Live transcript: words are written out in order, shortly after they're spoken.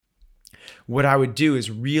what I would do is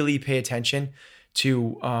really pay attention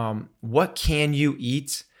to what can you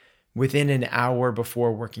eat within an hour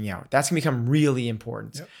before working out. That's gonna become really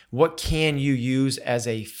important. Yep. What can you use as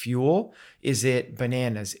a fuel? Is it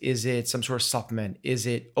bananas? Is it some sort of supplement? Is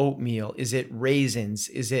it oatmeal? Is it raisins?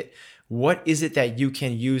 What is it that you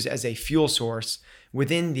can use as a fuel source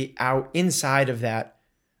within inside of that,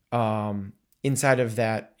 kind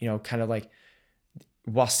of like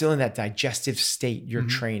while still in that digestive state you're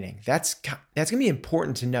training. That's gonna be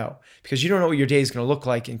important to know, because you don't know what your day is gonna look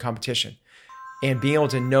like in competition. And being able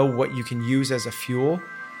to know what you can use as a fuel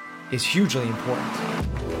is hugely important.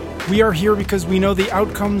 We are here because we know the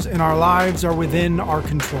outcomes in our lives are within our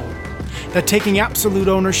control. That taking absolute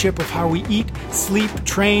ownership of how we eat, sleep,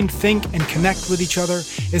 train, think, and connect with each other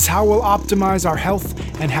is how we'll optimize our health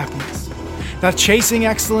and happiness. That chasing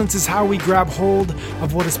excellence is how we grab hold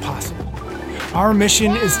of what is possible. Our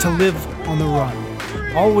mission is to live on the run,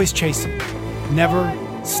 always chasing, never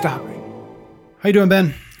stopping. How you doing,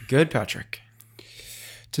 Ben? Good, Patrick.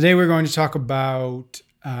 Today we're going to talk about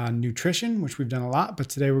nutrition, which we've done a lot, but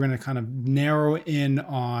today we're going to kind of narrow in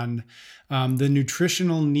on the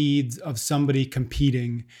nutritional needs of somebody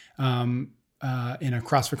competing in a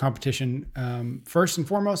CrossFit competition, first and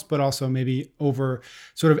foremost, but also maybe over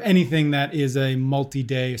sort of anything that is a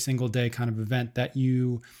multi-day, a single day kind of event that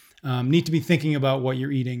you need to be thinking about what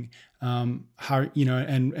you're eating, how,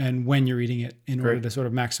 and when you're eating it in order to sort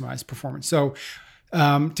of maximize performance. So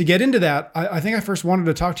to get into that, I think I first wanted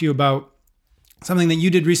to talk to you about something that you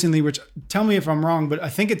did recently, which, tell me if I'm wrong, but I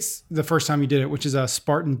think it's the first time you did it, which is a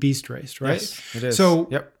Spartan Beast race, right? Yes, it is. So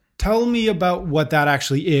yep. Tell me about what that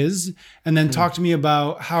actually is, and then talk to me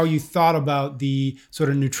about how you thought about the sort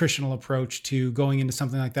of nutritional approach to going into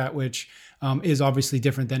something like that, which is obviously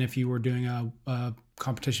different than if you were doing a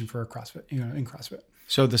competition for a CrossFit, in CrossFit.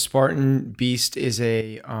 So the Spartan Beast is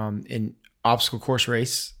an obstacle course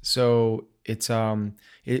race. So it's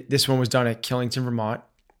this one was done at Killington, Vermont.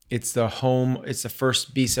 It's the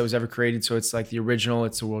first beast that was ever created. So it's like the original,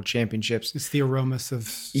 it's the world championships. It's the Aromas of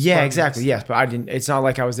Spartans. Yeah, exactly. Yes. But it's not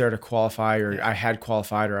like I was there to qualify or I had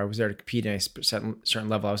qualified or I was there to compete at a certain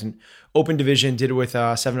level. I was in open division, did it with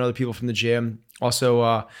 7 other people from the gym. Also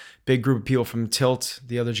a big group of people from Tilt,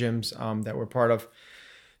 the other gyms that we're part of.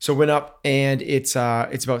 So went up, and it's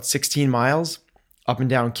about 16 miles up and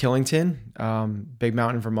down Killington, big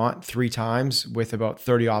mountain in Vermont, 3 times with about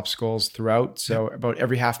 30 obstacles throughout. So about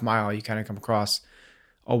every half mile, you kind of come across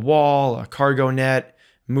a wall, a cargo net,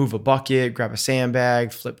 move a bucket, grab a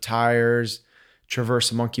sandbag, flip tires, traverse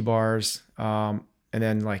some monkey bars, and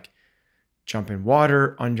then like jump in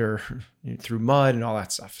water through mud and all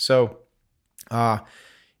that stuff. So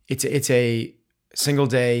it's a single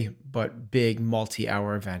day, but big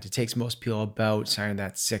multi-hour event. It takes most people about something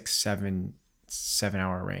that 6-7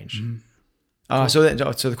 hour range. Cool. So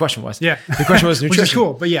the question was, the question was nutrition. Which is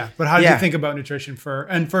cool, but how did you think about nutrition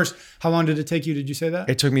first, how long did it take you? Did you say that?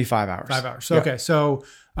 It took me 5 hours. 5 hours. So, okay. So,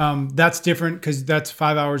 that's different because that's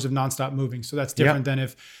 5 hours of nonstop moving. So that's different than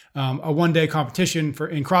if, a one-day competition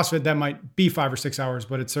in CrossFit, that might be 5 or 6 hours,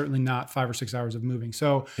 but it's certainly not 5 or 6 hours of moving.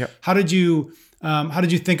 So how did you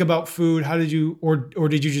think about food? How did you, or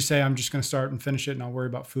did you just say, I'm just going to start and finish it and I'll worry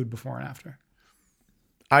about food before and after?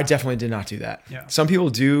 I definitely did not do that. Yeah. Some people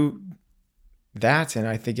do that, and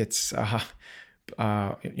I think it's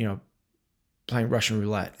playing Russian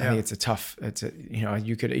roulette. I think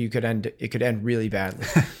it could end really badly.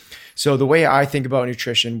 So the way I think about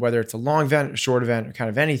nutrition, whether it's a long event, a short event, or kind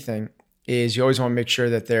of anything, is you always want to make sure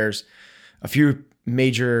that there's a few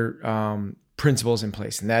major principles in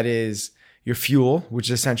place, and that is your fuel, which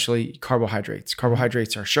is essentially carbohydrates.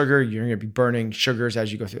 Carbohydrates are sugar. You're going to be burning sugars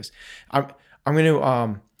as you go through this. I'm going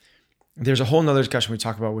to, there's a whole nother discussion we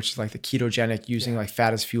talk about, which is like the ketogenic, using like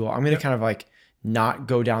fat as fuel. I'm going to kind of like not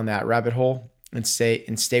go down that rabbit hole and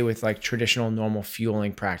stay with like traditional normal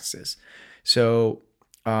fueling practices. So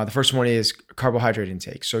the first one is carbohydrate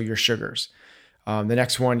intake. So your sugars. The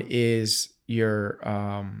next one is your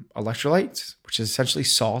electrolytes, which is essentially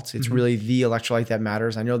salt. It's really the electrolyte that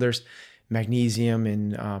matters. I know there's magnesium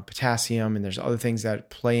and potassium, and there's other things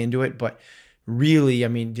that play into it, but really,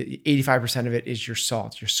 85% of it is your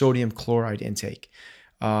salt, your sodium chloride intake.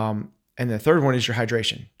 And the third one is your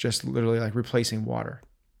hydration, just literally like replacing water.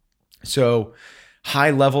 So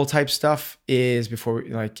high level type stuff is, before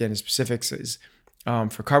we like get into specifics, is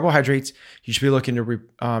for carbohydrates, you should be looking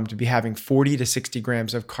to be having 40 to 60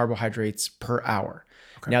 grams of carbohydrates per hour.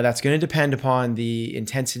 Okay. Now that's going to depend upon the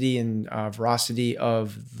intensity and veracity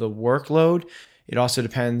of the workload. It also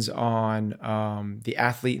depends on the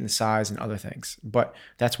athlete and the size and other things. But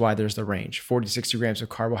that's why there's the range, 40 to 60 grams of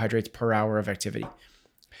carbohydrates per hour of activity.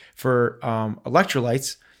 For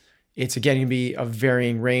electrolytes, it's again going to be a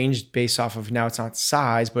varying range based off of, now it's not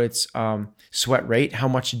size, but it's sweat rate. How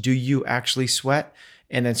much do you actually sweat?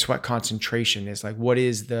 And then sweat concentration is like, what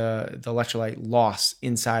is the electrolyte loss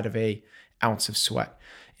inside of a ounce of sweat?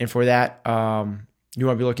 And for that, you want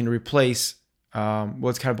to be looking to replace, well,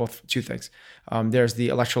 it's kind of both two things. There's the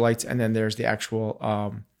electrolytes, and then there's the actual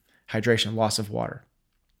hydration, loss of water.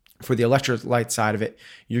 For the electrolyte side of it,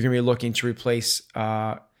 you're going to be looking to replace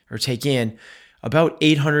or take in about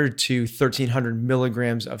 800 to 1,300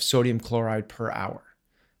 milligrams of sodium chloride per hour.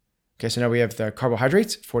 Okay, so now we have the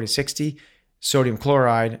carbohydrates, 40 to 60, sodium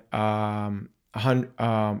chloride, about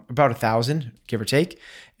 1,000, give or take.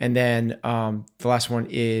 And then the last one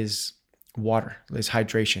is water, is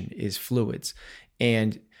hydration, is fluids.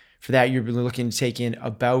 And for that, you're really looking to take in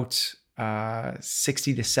about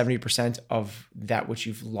 60 to 70% of that which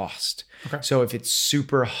you've lost. Okay. So if it's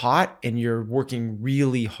super hot and you're working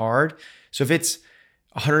really hard, so if it's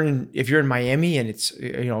 100, if you're in Miami and it's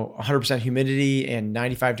 100% humidity and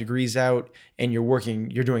 95 degrees out, and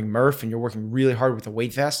you're doing Murph and you're working really hard with a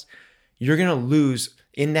weight vest, you're gonna lose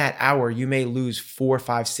in that hour. You may lose 4,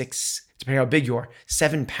 5, 6, depending on how big you are,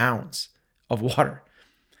 7 pounds of water.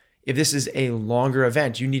 If this is a longer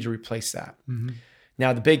event, you need to replace that. Mm-hmm.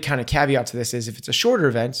 Now, the big kind of caveat to this is if it's a shorter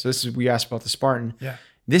event, so this is, we asked about the Spartan. Yeah.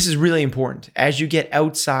 This is really important. As you get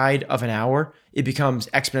outside of an hour, it becomes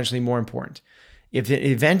exponentially more important. If the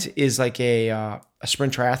event is like a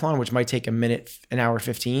sprint triathlon, which might take a minute, an hour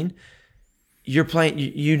 15, you're playing.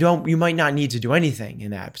 You might not need to do anything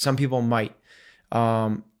in that. Some people might,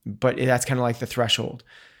 but that's kind of like the threshold.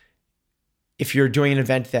 If you're doing an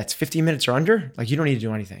event that's 15 minutes or under, like you don't need to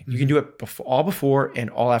do anything. You can do it all before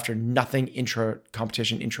and all after, nothing intra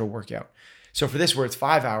competition, intra workout. So for this, where it's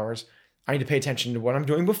 5 hours, I need to pay attention to what I'm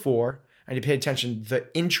doing before. I need to pay attention to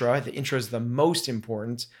the intra. The intra is the most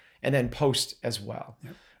important, and then post as well.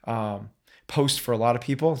 Yep. Post for a lot of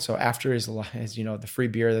people. So after is the free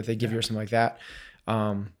beer that they give you or something like that.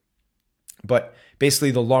 But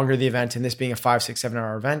basically, the longer the event, and this being a 5, 6, 7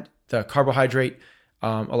 hour event, the carbohydrate,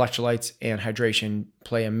 electrolytes, and hydration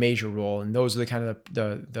play a major role, and those are the kind of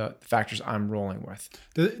the factors I'm rolling with.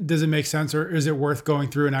 Does it make sense, or is it worth going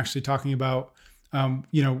through and actually talking about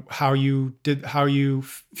how you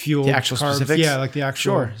fueled the actual carbs? Specifics? Yeah, like the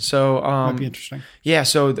actual. Sure. So might be interesting. Yeah.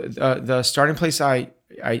 So the starting place, I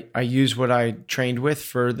use what I trained with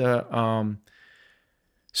for the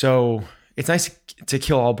so it's nice to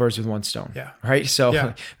kill all birds with one stone. Yeah. Right.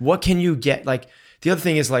 So what can you get? Like the other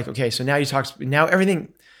thing is like, okay, so now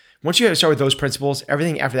everything, once you start with those principles,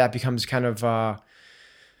 everything after that becomes kind of I'm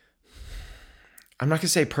not going to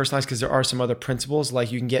say personalized, because there are some other principles.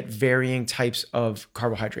 Like you can get varying types of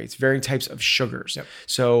carbohydrates, varying types of sugars. Yep.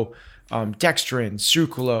 So dextrin,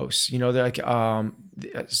 sucralose, they're like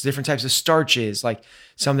different types of starches, like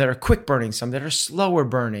some that are quick burning, some that are slower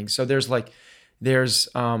burning. So there's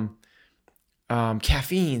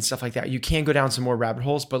caffeine, stuff like that. You can go down some more rabbit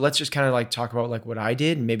holes, but let's just kind of like talk about like what I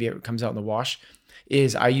did, and maybe it comes out in the wash.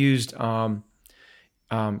 Is I used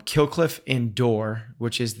Killcliff Endure,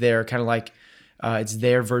 which is their kind of like it's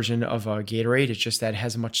their version of a Gatorade. It's just that it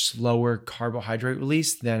has a much slower carbohydrate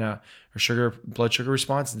release than a blood sugar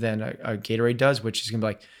response than a Gatorade does, which is gonna be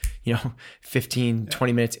like 15,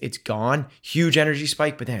 20 minutes, it's gone. Huge energy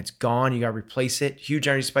spike, but then it's gone. You got to replace it. Huge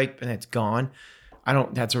energy spike, but then it's gone.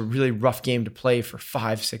 That's a really rough game to play for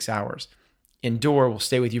 5, 6 hours. Endure will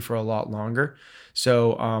stay with you for a lot longer.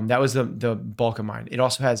 So that was the bulk of mine. It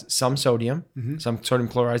also has some sodium, some sodium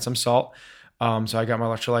chloride, some salt. So I got my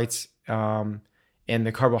electrolytes, and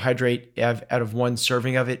the carbohydrate out of one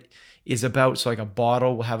serving of it is about, so like a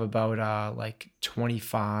bottle will have about like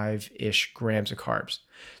 25-ish grams of carbs.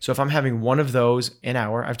 So if I'm having one of those an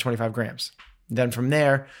hour, I have 25 grams. Then from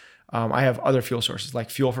there, I have other fuel sources, like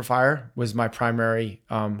Fuel for Fire was my primary.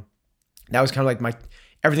 That was kind of like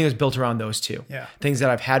everything was built around those two. Yeah. Things that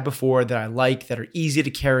I've had before that I like, that are easy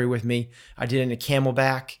to carry with me. I did it in a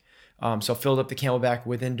Camelback. So filled up the Camelback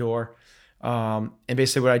with Endure. And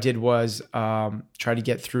basically what I did was try to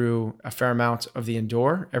get through a fair amount of the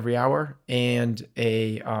Endure every hour and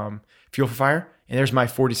a Fuel for Fire. And there's my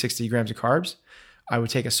 40, 60 grams of carbs. I would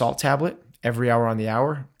take a salt tablet every hour on the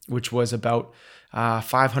hour, which was about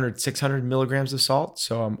 500, 600 milligrams of salt.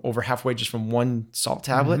 So I'm over halfway just from one salt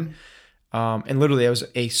tablet. And literally it was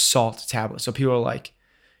a salt tablet. So people are like,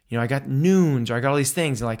 I got Nuuns, or I got all these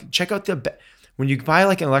things. And like, check out when you buy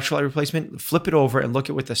like an electrolyte replacement, flip it over and look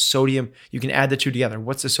at what the sodium, you can add the two together.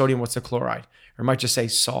 What's the sodium? What's the chloride? Or it might just say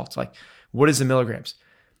salt. Like, what is the milligrams?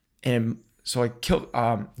 And so like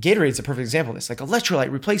Gatorade is a perfect example of this, like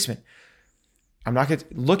electrolyte replacement. I'm not going to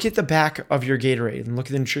look at the back of your Gatorade and look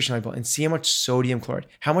at the nutrition label and see how much sodium chloride,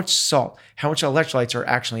 how much salt, how much electrolytes are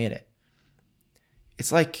actually in it.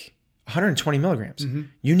 It's like 120 milligrams. Mm-hmm.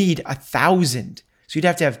 You need 1,000. So you'd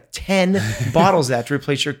have to have 10 bottles of that to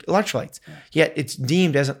replace your electrolytes. Yeah. Yet it's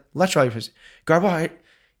deemed as an electrolyte replacement.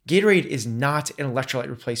 Gatorade is not an electrolyte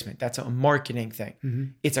replacement. That's a marketing thing. Mm-hmm.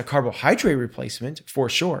 It's a carbohydrate replacement for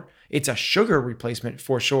sure. It's a sugar replacement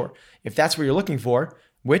for sure. If that's what you're looking for,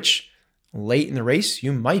 which late in the race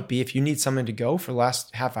you might be, if you need something to go for the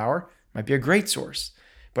last half hour, might be a great source.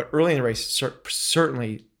 But early in the race,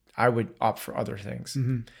 certainly I would opt for other things.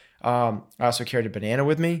 Mm-hmm. I also carried a banana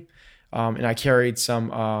with me. And I carried some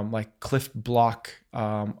like Cliff Block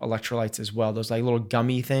electrolytes as well. Those like little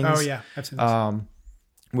gummy things. Oh yeah, I've seen those.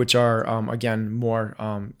 Which are again more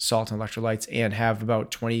salt and electrolytes, and have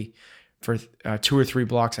about 20 for 2 or 3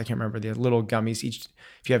 blocks. I can't remember the little gummies. Each,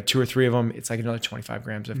 if you have 2 or 3 of them, it's like another 25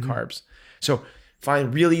 grams of carbs. So find a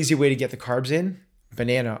real easy way to get the carbs in: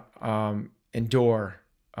 banana, Endure,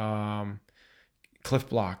 Cliff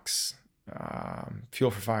Blocks.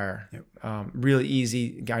 Fuel for Fire. Yep. Really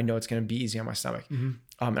easy. I know it's going to be easy on my stomach. Mm-hmm.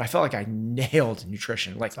 And I felt like I nailed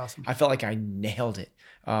nutrition. Like, that's awesome. I felt like I nailed it.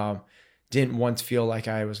 Didn't once feel like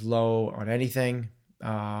I was low on anything.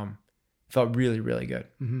 Felt really, really good.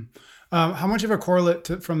 Mm-hmm. How much of a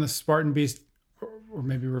correlate from the Spartan Beast, or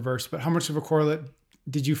maybe reverse, but how much of a correlate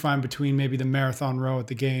did you find between maybe the marathon row at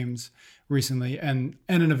the games recently and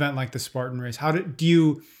an event like the Spartan race? How do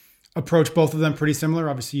you approach both of them pretty similar?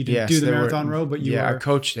 Obviously you didn't do the marathon row, but I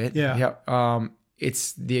coached it. Yeah.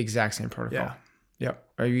 It's the exact same protocol. Yeah.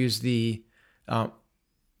 I used the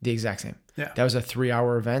exact same. Yeah. That was a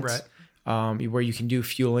 3-hour event, right? Where you can do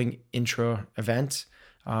fueling intra event.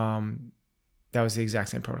 That was the exact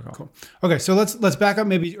same protocol. Cool. Okay. So let's back up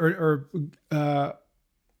maybe, or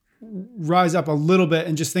rise up a little bit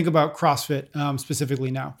and just think about CrossFit,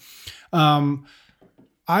 specifically now.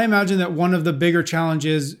 I imagine that one of the bigger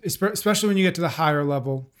challenges, especially when you get to the higher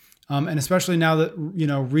level, and especially now that,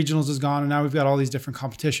 regionals is gone and now we've got all these different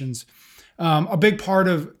competitions, a big part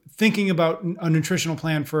of thinking about a nutritional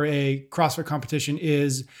plan for a CrossFit competition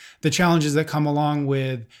is the challenges that come along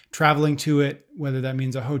with traveling to it, whether that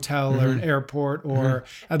means a hotel or an airport, or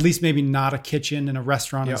at least maybe not a kitchen and a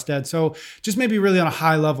restaurant instead. So just maybe really on a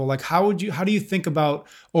high level, like how do you think about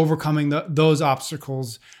overcoming those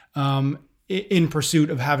obstacles in pursuit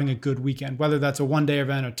of having a good weekend, whether that's a 1-day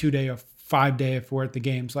event, a 2-day, a 5-day if we're at the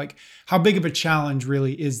games? Like, how big of a challenge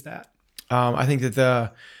really is that? I think that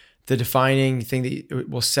the defining thing that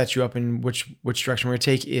will set you up in which direction we're going to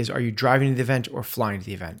take is, are you driving to the event or flying to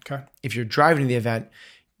the event? Okay. If you're driving to the event,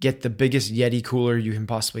 get the biggest Yeti cooler you can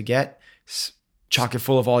possibly get, chock it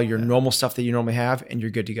full of all your normal stuff that you normally have, and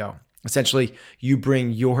you're good to go. Essentially, you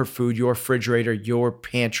bring your food, your refrigerator, your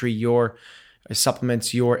pantry, your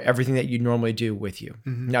supplements, your everything that you normally do with you.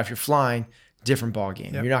 Mm-hmm. Now, if you're flying, different ball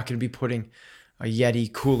game. Yep. You're not going to be putting a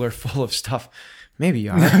Yeti cooler full of stuff. Maybe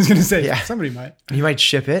you are. I was going to say, somebody might. You might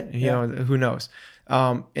ship it. You know, who knows?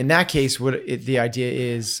 In that case, the idea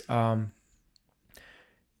is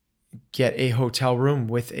get a hotel room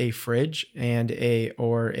with a fridge and a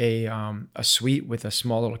suite with a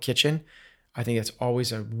small little kitchen. I think that's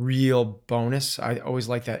always a real bonus. I always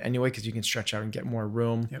like that anyway, because you can stretch out and get more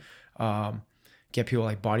room. Yep. Get people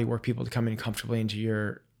like bodywork people to come in comfortably into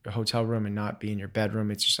your hotel room and not be in your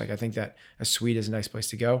bedroom. It's just like, I think that a suite is a nice place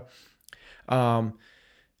to go. And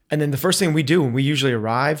then the first thing we do when we usually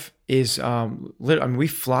arrive is, we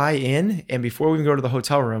fly in, and before we even go to the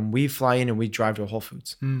hotel room, we fly in and we drive to a Whole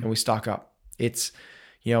Foods and we stock up. It's,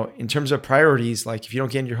 in terms of priorities, like if you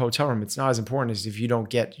don't get in your hotel room, it's not as important as if you don't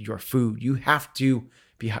get your food. You have to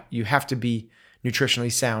be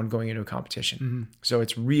nutritionally sound going into a competition. Mm-hmm. So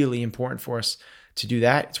it's really important for us to do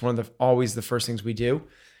that. It's always the first things we do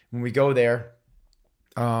when we go there.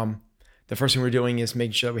 The first thing we're doing is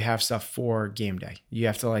making sure that we have stuff for game day. You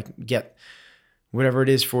have to get whatever it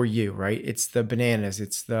is for you, right? It's the bananas,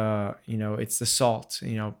 it's the, it's the salt,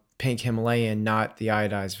 pink Himalayan, not the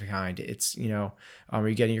iodized kind. It's, are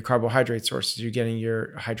you getting your carbohydrate sources? You're getting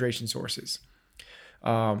your hydration sources.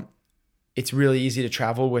 It's really easy to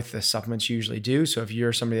travel with the supplements you usually do. So if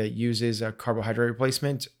you're somebody that uses a carbohydrate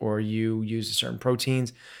replacement or you use certain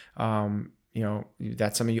proteins,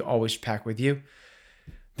 that's something you always pack with you.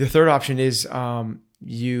 The third option is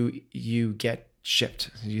you get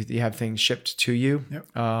shipped. You have things shipped to you.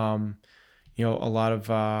 Yep. A lot of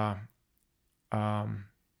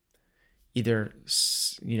either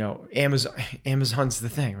Amazon's the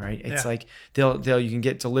thing, right? It's like you can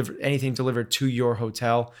get anything delivered to your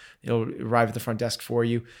hotel. It'll arrive at the front desk for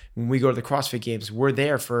you. When we go to the CrossFit Games, we're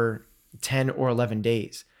there for 10 or 11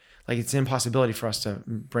 days. Like it's an impossibility for us to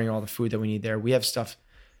bring all the food that we need there. We have stuff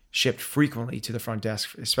shipped frequently to the front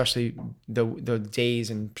desk, especially the days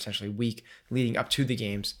and potentially week leading up to the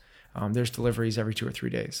games. There's deliveries every 2 or 3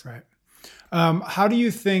 days. Right. How do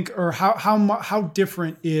you think, or how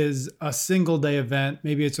different is a single day event?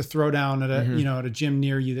 Maybe it's a throwdown at at a gym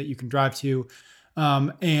near you that you can drive to,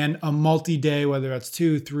 and a multi-day, whether that's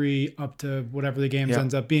 2, 3, up to whatever the games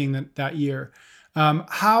ends up being that year.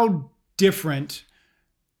 How different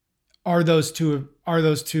are those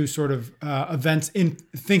two sort of events in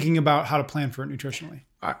thinking about how to plan for it nutritionally?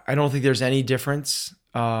 I don't think there's any difference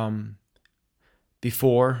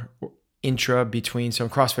before, between. So in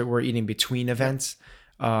CrossFit, we're eating between events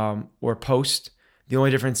or post. The only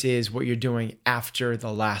difference is what you're doing after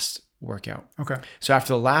the last workout. Okay. So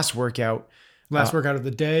after the last workout. Last workout of the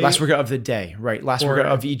day? Last workout of the day, right. Last workout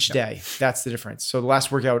of each day. That's the difference. So the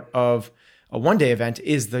last workout of a 1-day event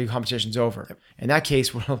is the competition's over. Yep. In that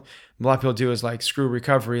case, what a lot of people do is like, screw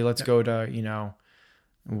recovery. Let's go to,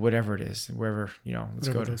 whatever it is, wherever, let's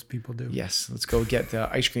whatever go to those people do. Yes. Let's go get the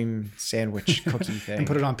ice cream sandwich cookie thing. And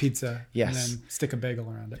put it on pizza. Yes. And then stick a bagel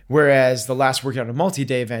around it. Whereas the last workout of a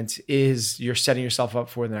multi-day event is you're setting yourself up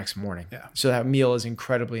for the next morning. Yeah. So that meal is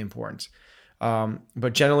incredibly important.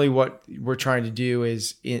 But generally what we're trying to do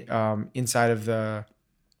is inside of the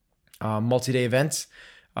multi-day events,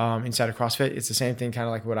 inside of CrossFit, it's the same thing, kind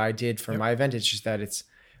of like what I did for my event. It's just that it's,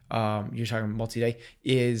 you're talking multi-day,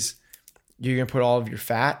 is you're going to put all of your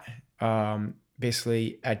fat,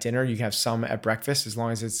 basically at dinner. You can have some at breakfast, as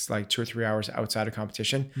long as it's like 2 or 3 hours outside of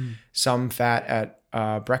competition, some fat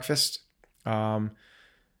at breakfast.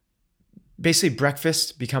 Basically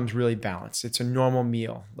breakfast becomes really balanced. It's a normal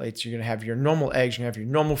meal. Like you're going to have your normal eggs, you're going to have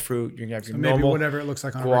your normal fruit, you're going to have your normal whatever it looks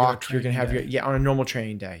like on guac, a regular training you're going to have day. on a normal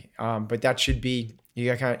training day. But that should be, you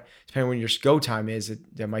got kind of, depending on when your go time is,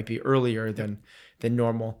 that might be earlier than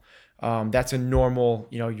normal. That's a normal,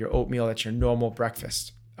 your oatmeal, that's your normal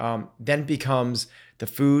breakfast. Then becomes the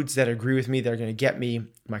foods that agree with me, that are going to get me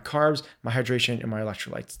my carbs, my hydration, and my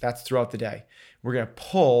electrolytes. That's throughout the day. We're going to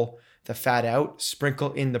pull the fat out,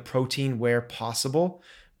 sprinkle in the protein where possible,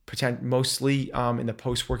 mostly in the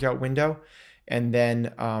post-workout window, and then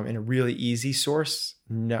in a really easy source,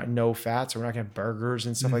 no fat. So we're not going to have burgers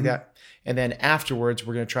and stuff like that. And then afterwards,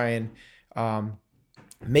 we're going to try and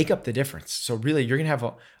make up the difference. So really, you're going to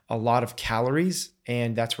have a lot of calories,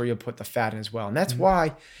 and that's where you'll put the fat in as well. And that's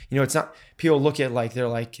why, it's not, people look at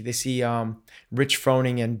they see Rich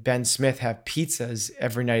Froning and Ben Smith have pizzas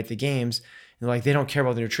every night at the games. And like, they don't care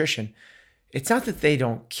about the nutrition. It's not that they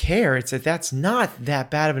don't care. It's that that's not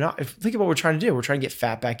that bad of an option. Think about what we're trying to do. We're trying to get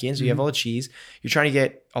fat back in. So you have all the cheese. You're trying to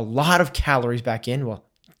get a lot of calories back in. Well,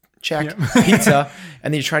 check. Pizza.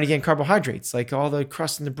 And then you're trying to get in carbohydrates, like all the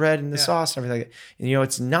crust and the bread and the sauce and everything like that. And,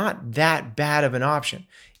 it's not that bad of an option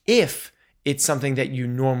if it's something that you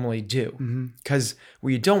normally do. Because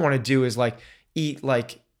what you don't want to do is like eat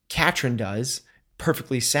like Katrin does,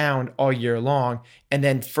 perfectly sound all year long, and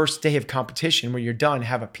then first day of competition when you're done,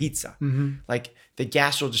 have a pizza. Like the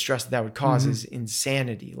gastro distress that would cause is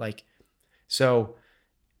insanity. Like, so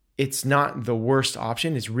it's not the worst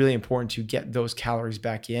option. It's really important to get those calories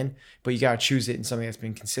back in, but you got to choose it in something that's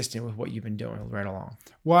been consistent with what you've been doing right along.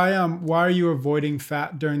 Why are you avoiding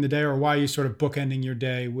fat during the day, or why are you sort of bookending your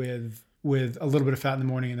day with a little bit of fat in the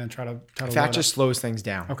morning and then try to fat just slows things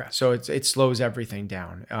down. Okay. So it slows everything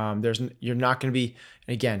down. You're not going to be,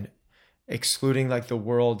 again, excluding like the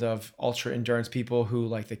world of ultra endurance people who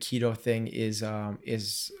like the keto thing is a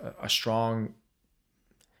strong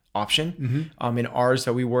option. In ours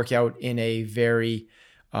that we work out in a very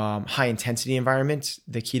high intensity environment,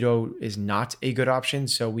 the keto is not a good option.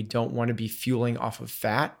 So we don't want to be fueling off of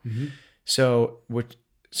fat. So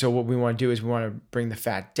what we want to do is we want to bring the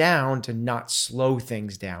fat down to not slow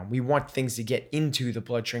things down. We want things to get into the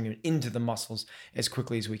bloodstream and into the muscles as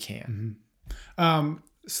quickly as we can.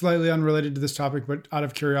 Slightly unrelated to this topic, but out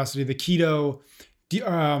of curiosity, the keto,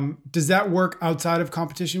 does that work outside of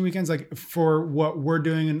competition weekends? Like for what we're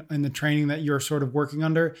doing in the training that you're sort of working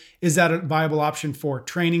under, is that a viable option for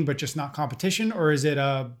training, but just not competition? Or is it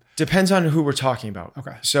Depends on who we're talking about.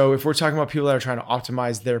 Okay. So if we're talking about people that are trying to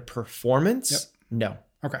optimize their performance, no.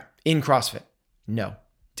 Okay. In CrossFit, no,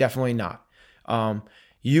 definitely not.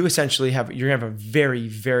 You essentially you're gonna have a very,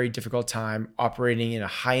 very difficult time operating in a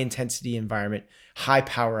high intensity environment, high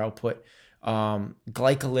power output,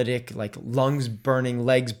 glycolytic, like lungs burning,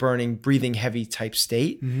 legs burning, breathing heavy type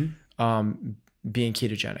state, being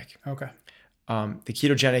ketogenic. Okay. The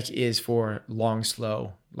ketogenic is for long,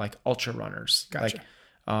 slow, like ultra runners. Gotcha.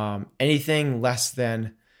 Like anything less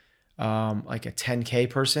than like a 10K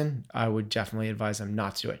person, I would definitely advise them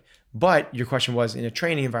not to do it. But your question was in a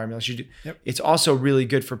training environment, it's also really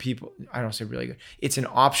good for people. I don't say really good. It's an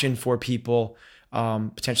option for people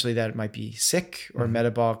potentially that might be sick or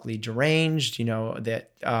metabolically deranged,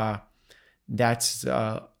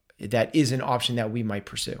 that is an option that we might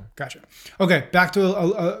pursue. Gotcha. Okay, back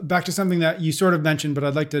to something that you sort of mentioned, but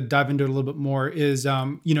I'd like to dive into it a little bit more. Is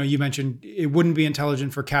you mentioned it wouldn't be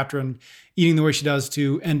intelligent for Katrin eating the way she does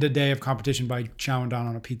to end a day of competition by chowing down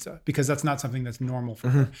on a pizza, because that's not something that's normal for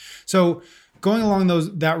her. So going along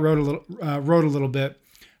that road a little bit,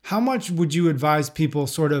 how much would you advise people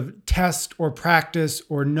sort of test or practice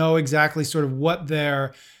or know exactly sort of what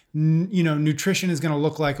their nutrition is going to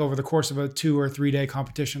look like over the course of a 2 or 3 day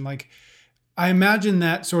competition? Like, I imagine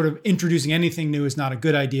that sort of introducing anything new is not a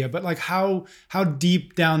good idea, but like how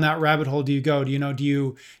deep down that rabbit hole do you go? Do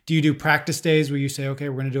you do practice days where you say, okay,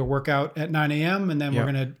 we're going to do a workout at 9 a.m. and then we're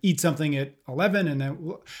going to eat something at 11, and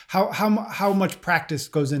then how much practice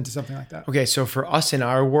goes into something like that? Okay, so for us in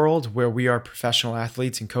our world where we are professional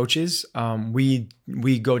athletes and coaches, we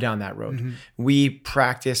go down that road. We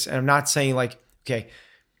practice, and I'm not saying like, okay,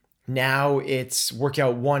 now it's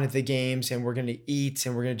workout 1 at the games and we're going to eat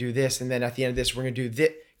and we're going to do this. And then at the end of this, we're going to do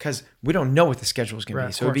this, because we don't know what the schedule is going to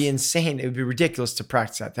be. So it'd be insane. It would be ridiculous to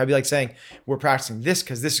practice that. That'd be like saying we're practicing this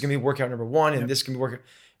because this is going to be workout number 1 and this is going to be workout.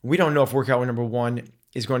 We don't know if workout number 1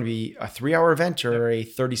 is going to be a 3-hour event or a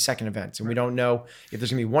 30-second event. And we don't know if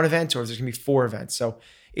there's going to be 1 event or if there's going to be 4 events. So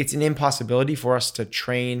it's an impossibility for us to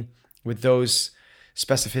train with those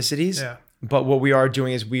specificities. Yeah. But what we are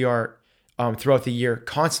doing is we are throughout the year,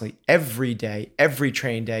 constantly, every day, every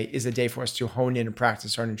training day is a day for us to hone in and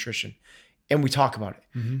practice our nutrition. And we talk about it.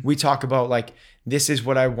 We talk about like, this is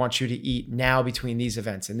what I want you to eat now between these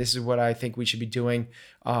events. And this is what I think we should be doing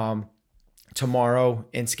tomorrow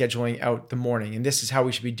and scheduling out the morning. And this is how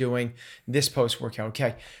we should be doing this post-workout.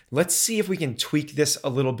 Okay, let's see if we can tweak this a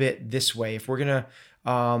little bit this way. If we're going to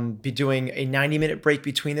be doing a 90-minute break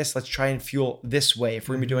between this, let's try and fuel this way. If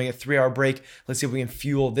we're going to be doing a 3-hour break, let's see if we can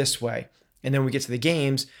fuel this way. And then we get to the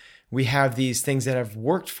games, we have these things that have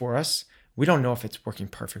worked for us. We don't know if it's working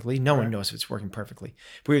perfectly. No one knows if it's working perfectly.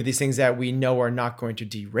 But we have these things that we know are not going to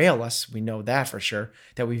derail us. We know that for sure,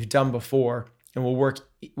 that we've done before, and we'll work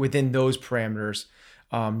within those parameters,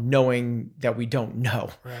 knowing that we don't know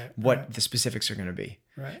what the specifics are going to be.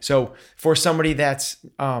 Right. So for somebody that's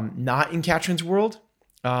not in Katrin's world,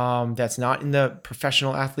 that's not in the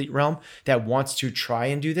professional athlete realm, that wants to try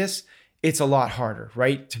and do this, it's a lot harder,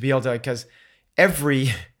 right? To be able to, because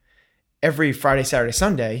every Friday, Saturday,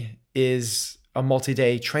 Sunday is a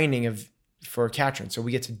multi-day training for Katrin. So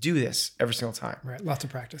we get to do this every single time. Right. Lots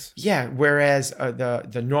of practice. Yeah. Whereas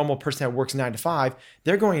the normal person that works 9 to 5,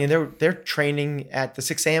 they're going in, they're training at the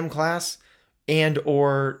 6 a.m. class and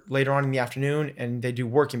or later on in the afternoon, and they do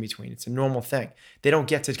work in between. It's a normal thing. They don't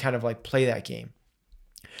get to kind of like play that game.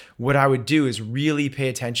 What I would do is really pay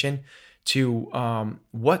attention to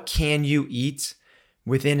what can you eat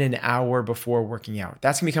within an hour before working out.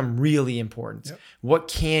 That's going to become really important. Yep. What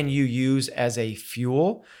can you use as a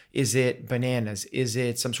fuel? Is it bananas? Is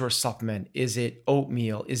it some sort of supplement? Is it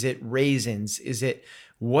oatmeal? Is it raisins?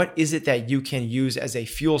 What is it that you can use as a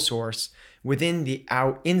fuel source within the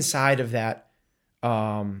inside of that,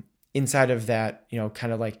 kind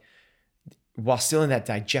of like, while still in that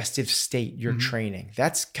digestive state you're training.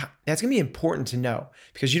 That's going to be important to know,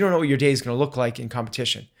 because you don't know what your day is going to look like in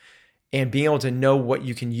competition. And being able to know what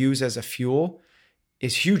you can use as a fuel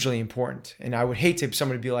is hugely important. And I would hate to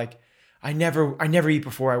somebody be like, I never eat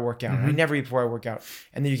before I work out. I never eat before I work out.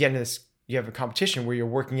 And then you get into this, you have a competition where you're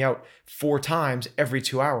working out 4 times every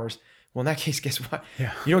 2 hours. Well, in that case, guess what?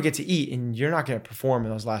 Yeah. You don't get to eat, and you're not going to perform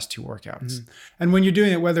in those last 2 workouts. And when you're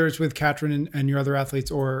doing it, whether it's with Katrin and your other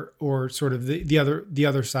athletes, or sort of the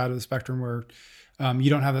other side of the spectrum where you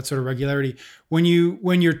don't have that sort of regularity, when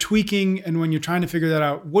you're tweaking and when you're trying to figure that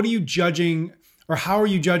out, what are you judging, or how are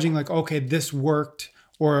you judging? Like, okay, this worked,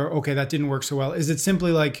 or okay, that didn't work so well. Is it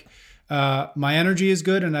simply like my energy is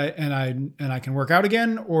good and I can work out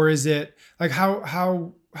again, or is it like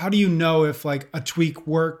how do you know if like a tweak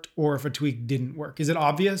worked or if a tweak didn't work? Is it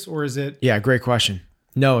obvious, or is it? Yeah, great question.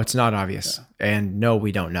 No, it's not obvious. Yeah. And no,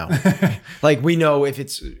 we don't know. Like, we know if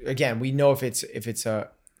it's a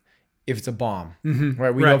bomb,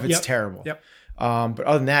 right? We know if it's terrible. Yep. But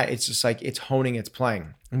other than that, it's just like, it's honing, it's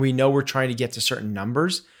playing. And we know we're trying to get to certain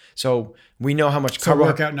numbers. So we know how much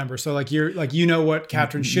workout numbers. So you know what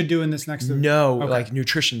Katrin should do in this next. Like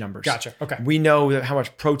nutrition numbers. Gotcha. Okay. We know how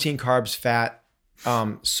much protein, carbs, fat,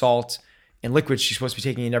 salt, and liquids she's supposed to be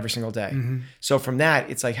taking in every single day. So from that,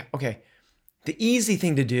 it's like, okay, the easy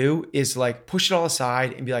thing to do is like push it all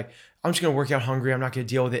aside and be like, I'm just going to work out hungry. I'm not going to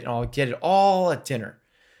deal with it, and I'll get it all at dinner.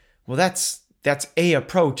 Well, that's a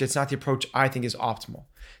approach. It's not the approach I think is optimal.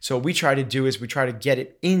 So what we try to do is we try to get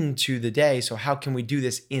it into the day. So how can we do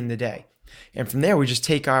this in the day? And from there, we just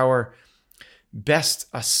take our best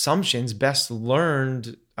assumptions, best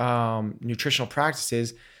learned nutritional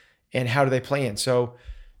practices, and how do they play in? So,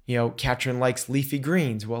 Katrin likes leafy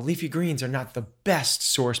greens. Well, leafy greens are not the best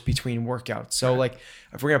source between workouts. So like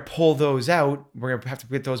if we're going to pull those out, we're going to have to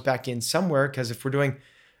put those back in somewhere, because if we're doing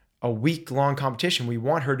a week-long competition, we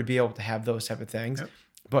want her to be able to have those type of things. Yep.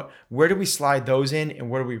 But where do we slide those in, and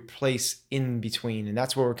where do we place in between? And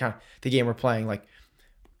that's where we're kind of the game we're playing. Like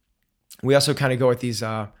we also kind of go with these,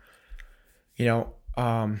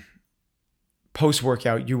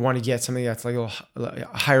 post-workout, you want to get something that's like a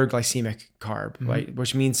higher glycemic carb, right?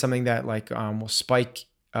 Which means something that will spike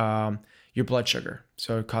your blood sugar.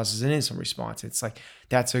 So it causes an insulin response. It's like,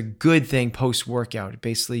 that's a good thing post-workout.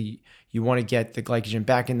 Basically, you want to get the glycogen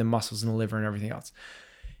back in the muscles and the liver and everything else.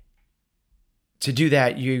 To do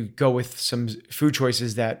that, you go with some food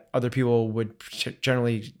choices that other people would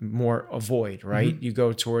generally more avoid, right? You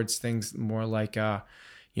go towards things more like,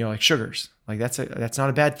 like sugars. Like that's not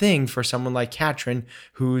a bad thing for someone like Katrin,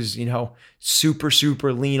 who's, super,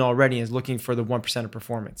 super lean already and is looking for the 1% of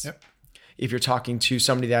performance. Yep. If you're talking to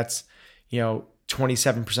somebody that's,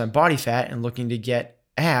 27% body fat and looking to get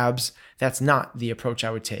abs, that's not the approach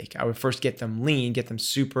I would take. I would first get them lean, get them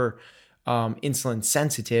super insulin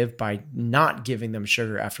sensitive by not giving them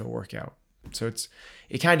sugar after a workout. So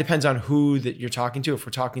it kind of depends on who that you're talking to. If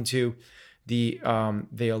we're talking to the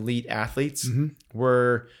elite athletes,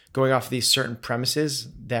 we're going off of these certain premises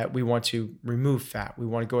that we want to remove fat. We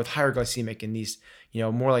want to go with higher glycemic and these,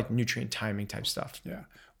 more like nutrient timing type stuff. Yeah.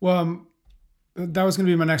 Well, that was going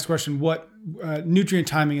to be my next question. What nutrient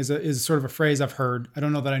timing is sort of a phrase I've heard. I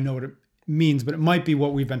don't know that I know what it means, but it might be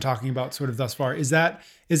what we've been talking about sort of thus far. Is that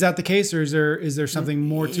the case, or is there something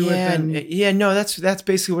more to it? No, that's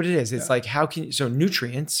basically what it is. It's like, so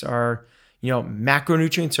nutrients are,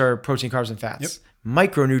 macronutrients are protein, carbs, and fats. Yep.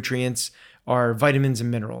 Micronutrients are vitamins and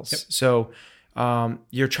minerals. Yep. So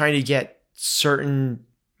you're trying to get certain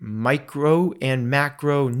micro and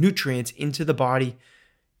macro nutrients into the body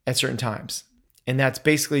at certain times. And that's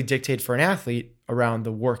basically dictated for an athlete around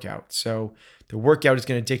the workout. So the workout is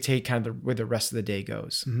going to dictate kind of where the rest of the day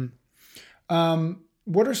goes.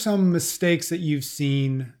 What are some mistakes that you've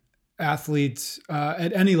seen athletes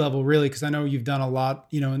at any level, really? Because I know you've done a lot,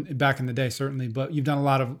 back in the day, certainly, but you've done a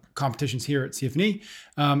lot of competitions here at CFNE.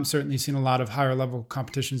 Certainly seen a lot of higher level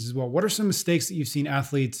competitions as well. What are some mistakes that you've seen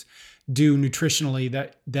athletes do nutritionally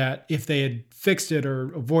that if they had fixed it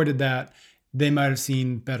or avoided that, they might have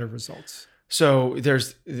seen better results? So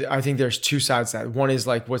I think there's two sides to that. One is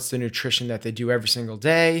like, what's the nutrition that they do every single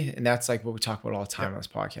day? And that's like what we talk about all the time on this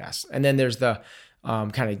podcast. And then there's the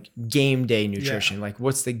kind of game day nutrition. Yeah. Like,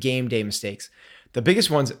 what's the game day mistakes? The biggest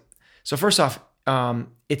ones. So first off,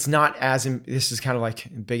 it's not this is kind of like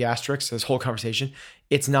big asterisks, this whole conversation.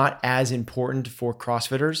 It's not as important for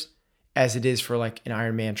CrossFitters as it is for like an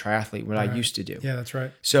Ironman triathlete, what I used to do. Yeah, that's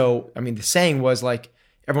right. So, I mean, the saying was like,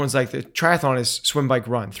 everyone's like, the triathlon is swim, bike,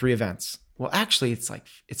 run, 3 events. Well, actually, it's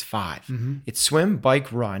 5. It's swim,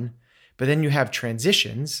 bike, run, but then you have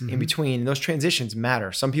transitions in between. And those transitions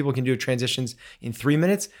matter. Some people can do transitions in 3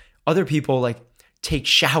 minutes. Other people like take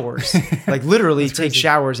showers, like literally take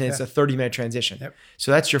showers, and it's a 30-minute transition. Yep. So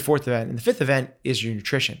that's your 4th event. And the 5th event is your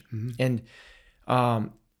nutrition. And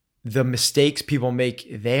the mistakes people make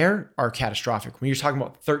there are catastrophic. When you're talking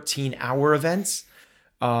about 13-hour events,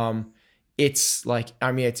 it's like,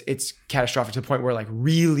 it's catastrophic to the point where like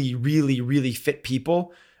really, really, really fit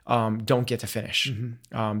people don't get to finish.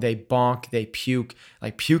 They bonk, they puke.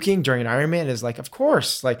 Like puking during an Ironman is like, of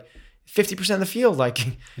course, like 50% of the field, like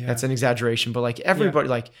that's an exaggeration, but like everybody,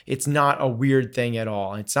 like it's not a weird thing at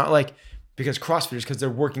all. And it's not like because CrossFitters, because they're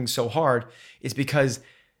working so hard, it's because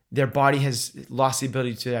their body has lost the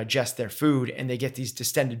ability to digest their food and they get these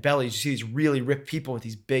distended bellies. You see these really ripped people with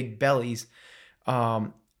these big bellies,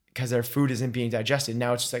 because their food isn't being digested.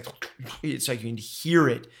 Now it's just like you can hear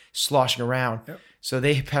it sloshing around. Yep. So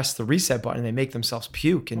they press the reset button and they make themselves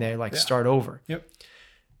puke and they start over. Yep.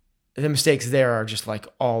 The mistakes there are just like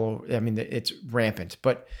all over. I mean, it's rampant.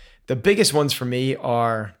 But the biggest ones for me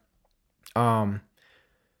are,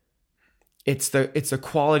 it's the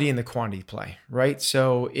quality and the quantity play, right?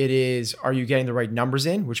 So it is, are you getting the right numbers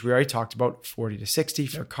in, which we already talked about, 40 to 60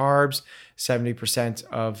 for carbs, 70%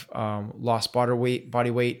 of lost body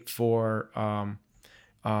weight for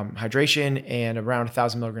hydration, and around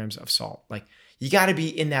 1,000 milligrams of salt. Like you got to be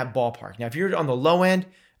in that ballpark. Now, if you're on the low end,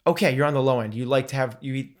 okay, you're on the low end. You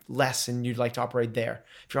eat less and you'd like to operate there.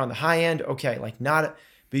 If you're on the high end, okay, like not,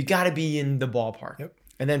 but you got to be in the ballpark. Yep.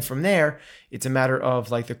 And then from there, it's a matter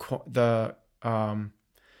of like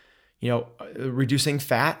reducing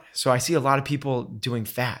fat. So I see a lot of people doing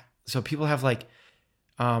fat. So people have like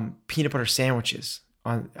peanut butter sandwiches.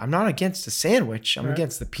 I'm not against the sandwich. I'm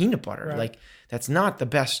against the peanut butter. Right. Like that's not the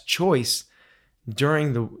best choice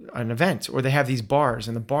during an event. Or they have these bars,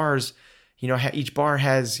 and the bars, each bar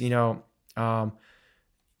has 18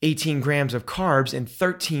 grams of carbs and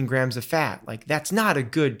 13 grams of fat. Like that's not a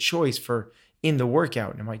good choice for in the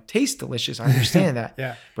workout. And it might taste delicious. I understand that,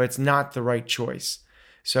 Yeah. But it's not the right choice.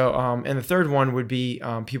 So, and the third one would be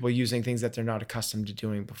people using things that they're not accustomed to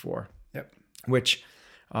doing before. Yep. Which,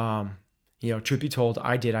 truth be told,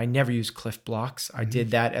 I did. I never used Clif Blocks. I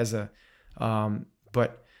did that as a,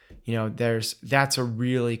 but that's a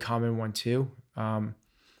really common one too.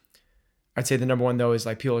 I'd say the number one though is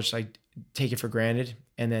like people just like take it for granted,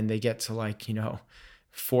 and then they get to like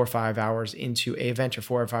 4 or 5 hours into a event or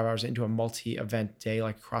 4 or 5 hours into a multi-event day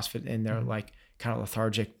like CrossFit, and they're like kind of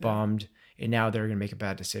lethargic, bummed, and now they're gonna make a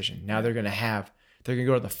bad decision. Now they're gonna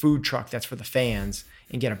go to the food truck that's for the fans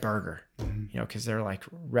and get a burger, because they're like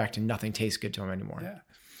wrecked and nothing tastes good to them anymore. Yeah.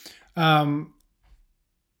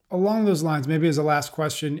 Along those lines, maybe as a last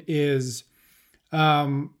question is,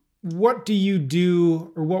 what do you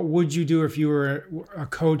do, or what would you do if you were a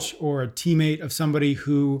coach or a teammate of somebody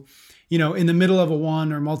who, in the middle of a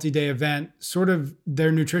one or multi-day event, sort of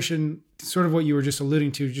their nutrition, sort of what you were just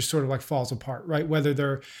alluding to, just sort of like falls apart, right? Whether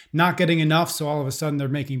they're not getting enough, so all of a sudden they're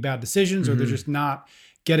making bad decisions, or they're just not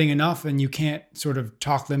getting enough, and you can't sort of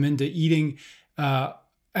talk them into eating,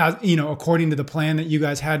 according to the plan that you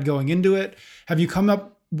guys had going into it. Have you come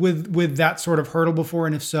up with that sort of hurdle before?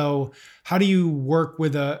 And if so, how do you work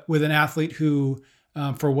with an athlete who,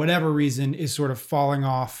 for whatever reason, is sort of falling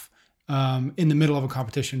off in the middle of a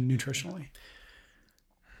competition nutritionally?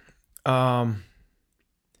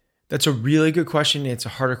 That's a really good question. It's a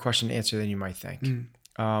harder question to answer than you might think.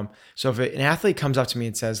 So if an athlete comes up to me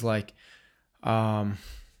and says like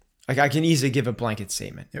I can easily give a blanket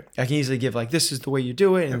statement. Yep. I can easily give like, this is the way you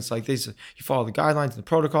do it. And it's like, this, you follow the guidelines and the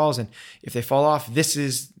protocols. And if they fall off, this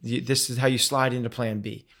is how you slide into plan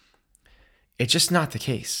B. It's just not the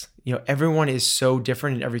case. Everyone is so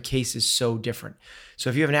different and every case is so different. So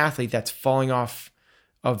if you have an athlete that's falling off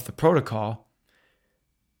of the protocol,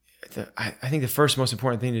 I think the first most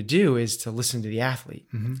important thing to do is to listen to the athlete.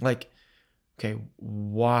 Like, okay,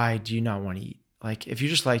 why do you not want to eat? Like, if you're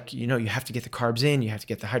just like, you have to get the carbs in, you have to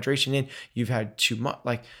get the hydration in, you've had too much,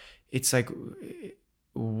 like, it's like,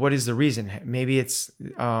 what is the reason? Maybe it's,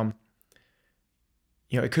 it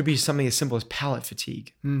could be something as simple as palate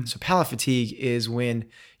fatigue. So palate fatigue is when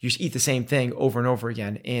you just eat the same thing over and over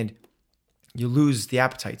again and you lose the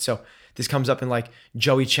appetite. So this comes up in like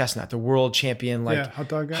Joey Chestnut, the world champion, like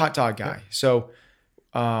hot dog guy. Yeah. So,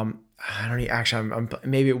 I don't actually,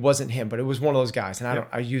 maybe it wasn't him, but it was one of those guys. And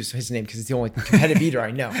I use his name because it's the only competitive eater I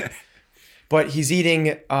know. But he's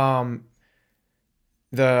eating,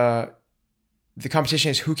 the competition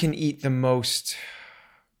is who can eat the most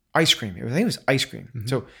ice cream. I think it was ice cream.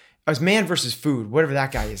 So it was man versus food, whatever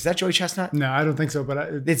that guy is. Is that Joey Chestnut? No, I don't think so,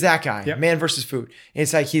 but it's that guy, yep. Man versus food. And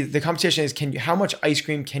it's like the competition is how much ice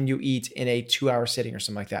cream can you eat in a 2-hour sitting or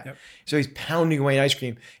something like that. Yep. So he's pounding away in ice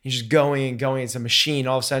cream. He's just going and going. It's a machine.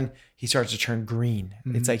 All of a sudden he starts to turn green.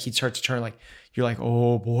 It's like he starts to turn like, you're like,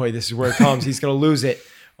 oh boy, this is where it comes. He's going to lose it.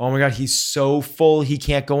 Oh my God, he's so full. He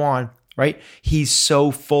can't go on, right? He's so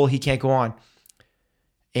full. He can't go on.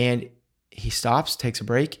 And he stops, takes a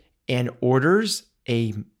break, and orders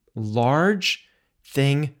a large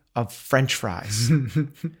thing of French fries.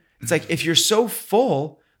 It's like, if you're so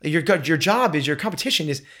full, your job is, your competition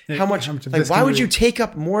is how much like, why would you take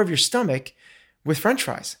up more of your stomach with French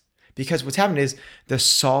fries? Because what's happened is the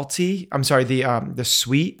sweet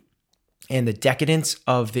and the decadence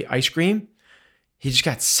of the ice cream, he just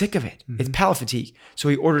got sick of it. It's palate fatigue. So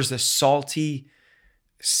he orders the salty,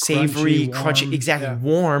 savory, crunchy,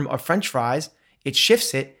 warm of French fries. It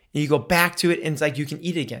shifts it. And you go back to it, and it's like you can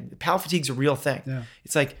eat it again. The palate fatigue is a real thing. Yeah.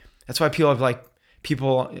 It's like, that's why people have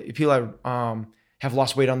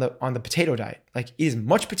lost weight on the potato diet. Like, eat as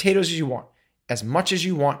much potatoes as you want,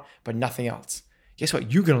 but nothing else. Guess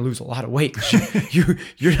what? You're gonna lose a lot of weight.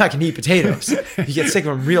 You're not gonna eat potatoes. You get sick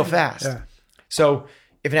of them real fast. Yeah. So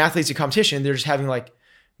if an athlete's in competition, they're just having like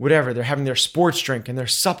whatever. They're having their sports drink and their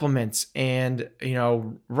supplements and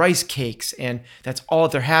rice cakes, and that's all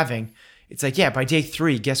that they're having. It's like, yeah, by day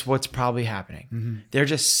 3, guess what's probably happening? They're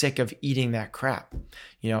just sick of eating that crap,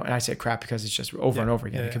 and I say crap because it's just over and over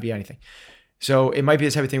again. It could be anything. So it might be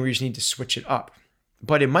the type of thing where you just need to switch it up.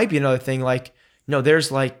 But it might be another thing like, no,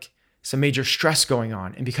 there's like some major stress going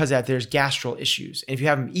on. And because of that, there's gastro issues. And if you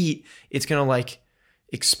have them eat, it's going to like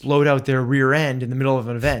explode out their rear end in the middle of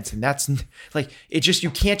an event. And that's like, you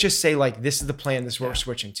can't just say like, this is the plan, this is what we're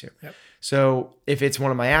switching to. Yep. So if it's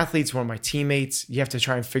one of my athletes, one of my teammates, you have to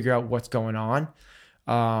try and figure out what's going on.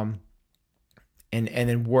 And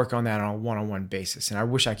then work on that on a one-on-one basis. And I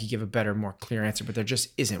wish I could give a better, more clear answer, but there just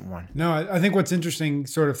isn't one. No, I think what's interesting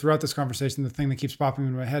sort of throughout this conversation, the thing that keeps popping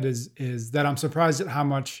into my head is that I'm surprised at how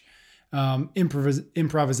much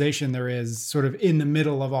improvisation there is sort of in the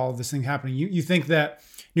middle of all of this thing happening. You think that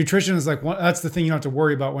nutrition is like, that's the thing you don't have to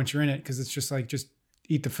worry about once you're in it, because it's just like, just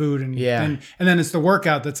eat the food and then it's the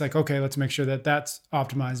workout that's like, okay, let's make sure that that's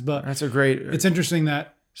optimized. But it's interesting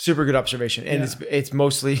that super good observation. And it's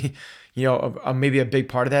mostly, maybe a big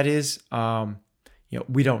part of that is,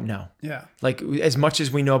 we don't know. Yeah. Like as much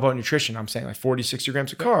as we know about nutrition, I'm saying like 40, 60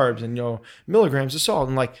 grams of carbs and, milligrams of salt,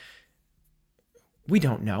 and like, we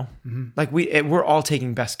don't know. Mm-hmm. Like we're all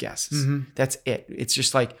taking best guesses. Mm-hmm. That's it. It's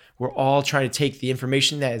just like, we're all trying to take the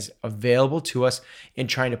information that is available to us and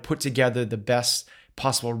trying to put together the best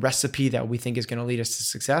possible recipe that we think is going to lead us to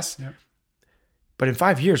success. Yep. But in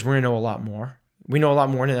 5 years, we're going to know a lot more. We know a lot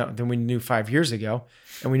more than we knew 5 years ago.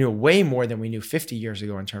 And we knew way more than we knew 50 years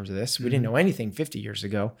ago in terms of this. We didn't know anything 50 years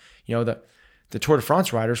ago. The Tour de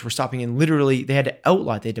France riders were stopping in literally, they had to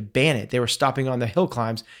outlaw, they had to ban it. They were stopping on the hill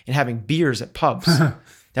climbs and having beers at pubs.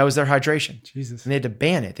 That was their hydration. Jesus. And they had to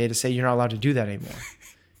ban it. They had to say, you're not allowed to do that anymore.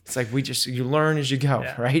 It's like, you learn as you go,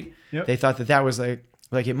 right? Yep. They thought that was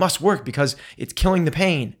like it must work because it's killing the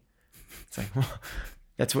pain. It's like, well,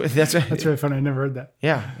 that's really funny. I never heard that.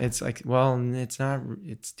 Yeah. It's like, well, it's not,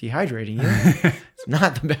 it's dehydrating you. It's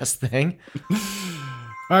not the best thing.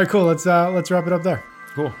 All right, cool. Let's wrap it up there.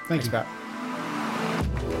 Cool. Thanks, Pat.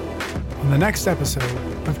 On the next episode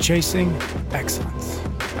of Chasing Excellence.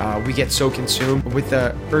 We get so consumed with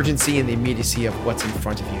the urgency and the immediacy of what's in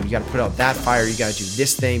front of you. You got to put out that fire. You got to do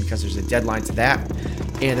this thing because there's a deadline to that.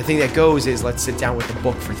 And the thing that goes is let's sit down with the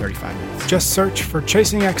book for 35 minutes. Just search for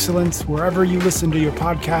Chasing Excellence wherever you listen to your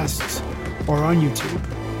podcasts or on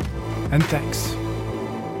YouTube. And thanks.